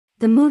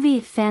The movie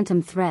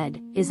Phantom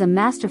Thread is a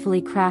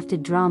masterfully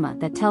crafted drama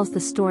that tells the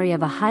story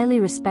of a highly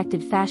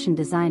respected fashion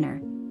designer,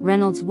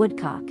 Reynolds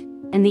Woodcock,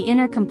 and the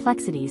inner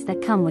complexities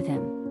that come with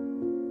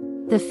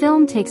him. The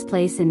film takes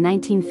place in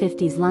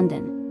 1950s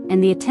London,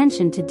 and the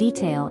attention to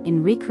detail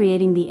in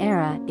recreating the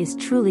era is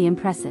truly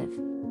impressive.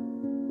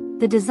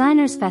 The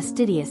designer's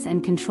fastidious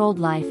and controlled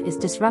life is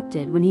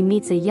disrupted when he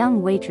meets a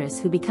young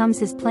waitress who becomes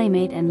his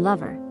playmate and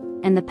lover,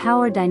 and the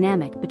power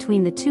dynamic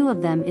between the two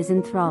of them is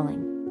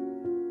enthralling.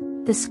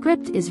 The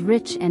script is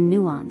rich and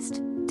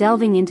nuanced,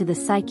 delving into the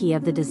psyche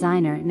of the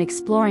designer and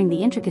exploring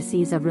the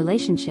intricacies of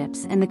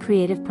relationships and the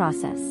creative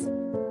process.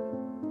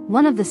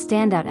 One of the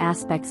standout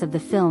aspects of the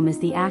film is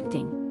the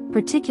acting,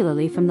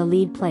 particularly from the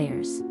lead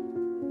players.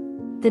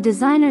 The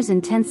designer's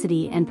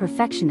intensity and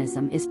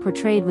perfectionism is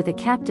portrayed with a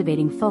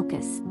captivating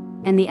focus,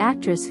 and the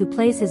actress who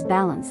plays his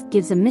balance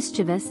gives a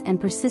mischievous and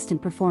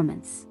persistent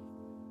performance.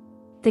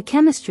 The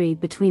chemistry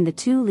between the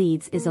two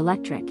leads is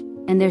electric,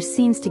 and their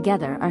scenes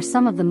together are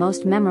some of the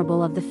most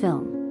memorable of the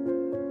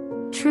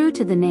film. True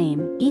to the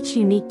name, each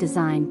unique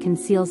design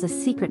conceals a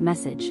secret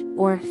message,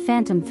 or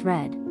phantom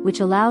thread,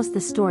 which allows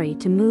the story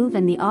to move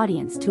and the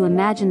audience to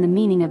imagine the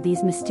meaning of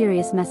these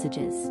mysterious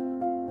messages.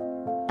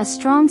 A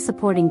strong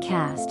supporting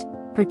cast,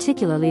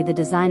 particularly the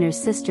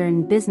designer's sister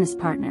and business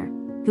partner,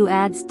 who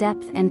adds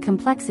depth and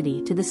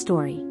complexity to the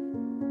story.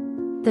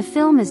 The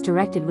film is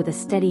directed with a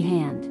steady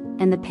hand,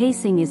 and the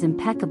pacing is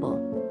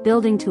impeccable,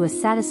 building to a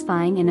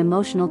satisfying and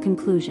emotional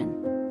conclusion.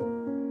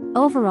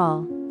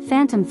 Overall,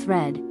 Phantom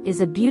Thread is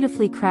a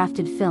beautifully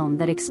crafted film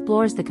that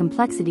explores the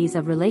complexities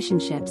of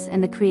relationships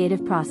and the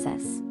creative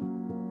process.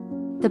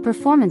 The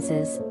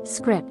performances,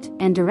 script,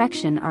 and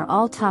direction are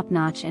all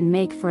top-notch and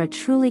make for a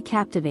truly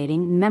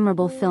captivating,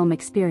 memorable film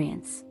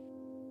experience.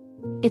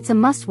 It's a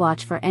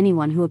must-watch for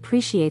anyone who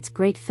appreciates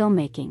great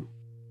filmmaking.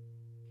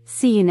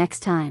 See you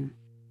next time.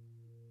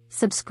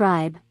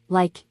 Subscribe,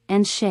 like,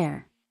 and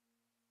share.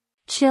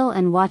 Chill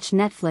and watch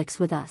Netflix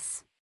with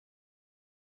us.